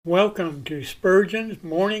Welcome to Spurgeon's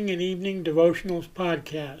Morning and Evening Devotionals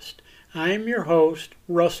podcast. I am your host,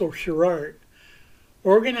 Russell Sherrard.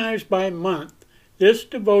 Organized by month, this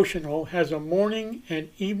devotional has a morning and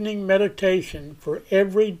evening meditation for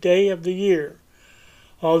every day of the year.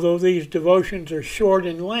 Although these devotions are short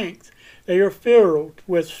in length, they are filled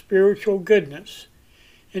with spiritual goodness.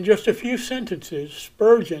 In just a few sentences,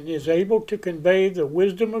 Spurgeon is able to convey the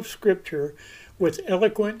wisdom of Scripture with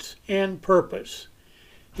eloquence and purpose.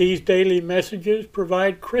 These daily messages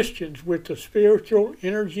provide Christians with the spiritual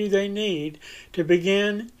energy they need to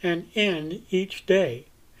begin and end each day.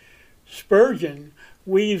 Spurgeon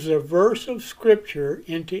weaves a verse of Scripture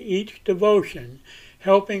into each devotion,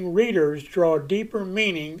 helping readers draw deeper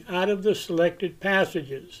meaning out of the selected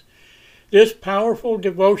passages. This powerful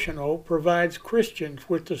devotional provides Christians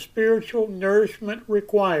with the spiritual nourishment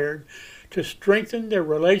required to strengthen their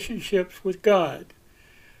relationships with God.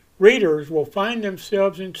 Readers will find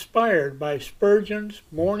themselves inspired by Spurgeon's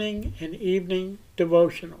morning and evening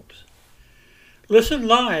devotionals. Listen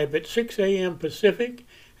live at 6 a.m. Pacific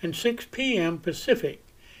and 6 p.m. Pacific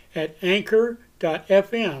at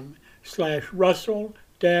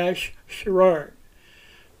anchor.fm/Russell-Sherrard.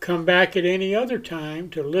 Come back at any other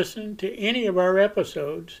time to listen to any of our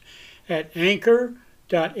episodes at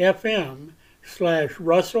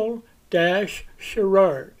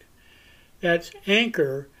anchor.fm/Russell-Sherrard. That's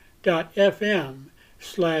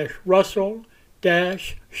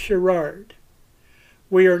anchor.fm/Russell-Sherrard.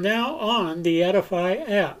 We are now on the Edify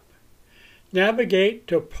app. Navigate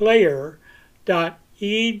to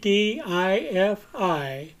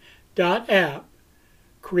player.edifi.app,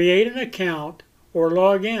 create an account, or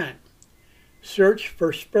log in. Search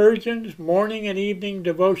for Spurgeon's Morning and Evening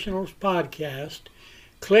Devotionals podcast,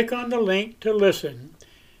 click on the link to listen,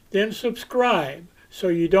 then subscribe so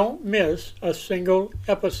you don't miss a single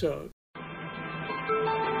episode.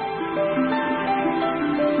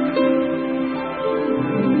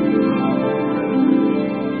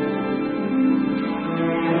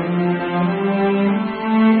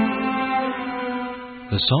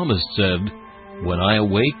 The psalmist said, "When I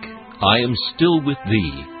awake, I am still with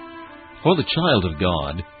Thee." For the child of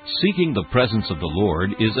God, seeking the presence of the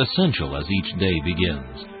Lord is essential as each day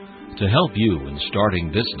begins. To help you in starting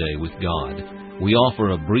this day with God, we offer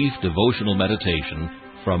a brief devotional meditation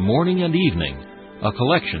from morning and evening, a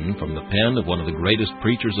collection from the pen of one of the greatest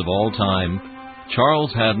preachers of all time,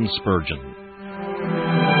 Charles Haddon Spurgeon.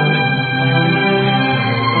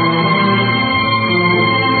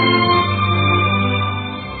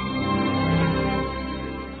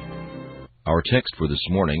 Our text for this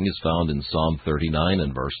morning is found in Psalm 39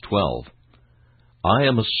 and verse 12. I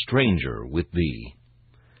am a stranger with Thee.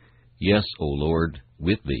 Yes, O Lord,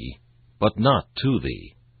 with Thee, but not to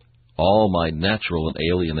Thee. All my natural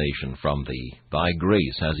alienation from Thee, Thy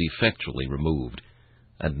grace has effectually removed.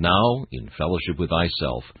 And now, in fellowship with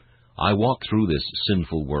Thyself, I walk through this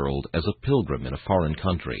sinful world as a pilgrim in a foreign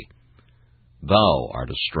country. Thou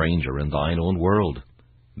art a stranger in Thine own world.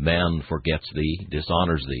 Man forgets Thee,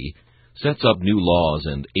 dishonors Thee, sets up new laws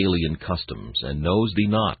and alien customs, and knows Thee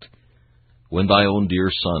not. When Thy own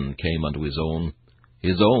dear Son came unto His own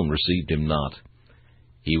received Him not.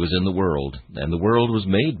 He was in the world, and the world was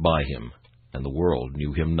made by Him, and the world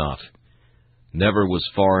knew Him not. Never was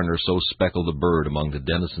foreigner so speckled a bird among the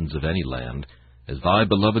denizens of any land, as Thy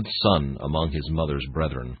beloved Son among His mother's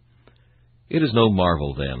brethren. It is no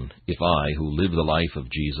marvel, then, if I, who live the life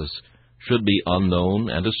of Jesus, should be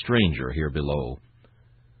unknown and a stranger here below.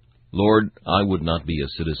 Lord, I would not be a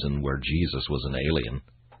citizen where Jesus was an alien.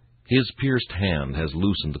 His pierced hand has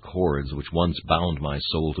loosened the cords which once bound my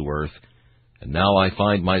soul to earth, and now I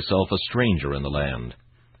find myself a stranger in the land.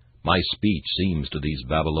 My speech seems to these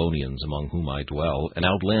Babylonians among whom I dwell an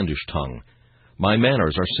outlandish tongue. My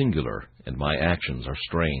manners are singular, and my actions are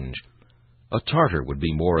strange. A Tartar would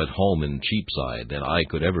be more at home in Cheapside than I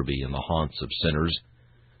could ever be in the haunts of sinners.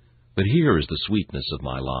 But here is the sweetness of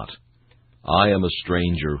my lot. I am a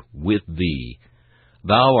stranger with Thee.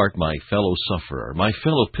 Thou art my fellow sufferer, my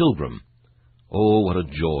fellow pilgrim. Oh, what a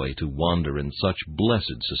joy to wander in such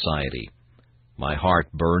blessed society! My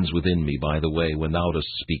heart burns within me by the way when Thou dost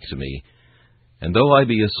speak to me. And though I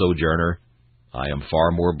be a sojourner, I am far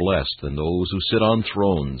more blessed than those who sit on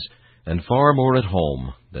thrones, and far more at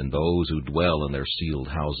home than those who dwell in their sealed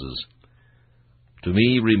houses. To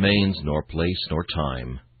me remains nor place nor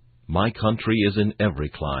time. My country is in every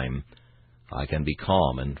clime. I can be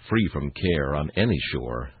calm and free from care on any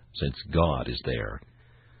shore, since God is there.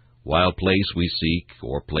 While place we seek,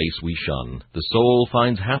 or place we shun, the soul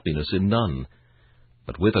finds happiness in none.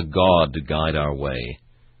 But with a God to guide our way,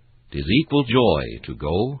 'tis equal joy to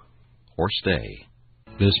go or stay.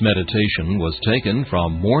 This meditation was taken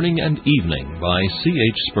from Morning and Evening by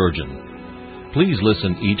C.H. Spurgeon. Please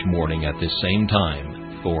listen each morning at this same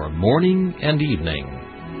time for Morning and Evening.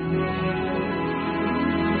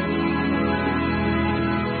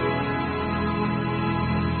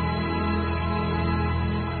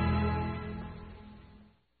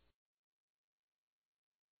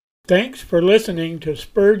 Thanks for listening to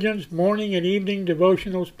Spurgeon's Morning and Evening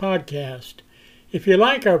Devotionals podcast. If you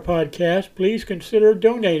like our podcast, please consider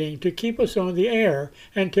donating to keep us on the air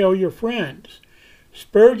and tell your friends.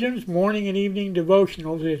 Spurgeon's Morning and Evening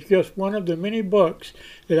Devotionals is just one of the many books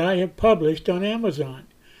that I have published on Amazon.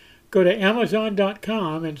 Go to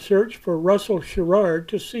Amazon.com and search for Russell Sherrard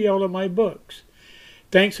to see all of my books.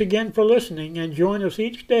 Thanks again for listening, and join us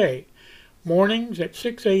each day, mornings at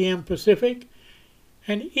 6 a.m. Pacific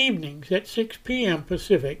and evenings at 6 p.m.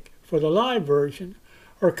 Pacific for the live version,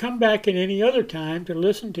 or come back at any other time to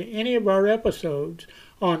listen to any of our episodes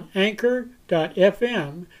on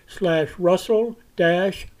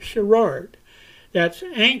anchor.fm/Russell-Sherrard. That's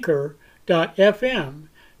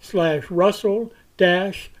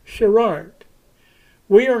anchor.fm/Russell-Sherrard.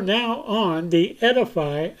 We are now on the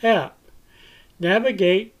Edify app.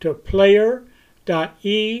 Navigate to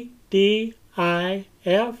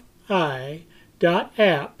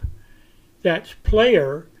player.edifi.app. That's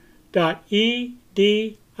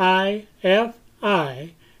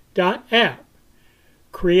player.edifi.app.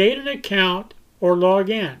 Create an account or log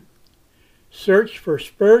in. Search for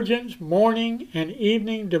Spurgeon's Morning and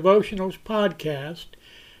Evening Devotionals podcast.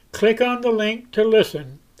 Click on the link to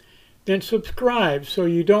listen, then subscribe so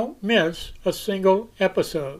you don't miss a single episode.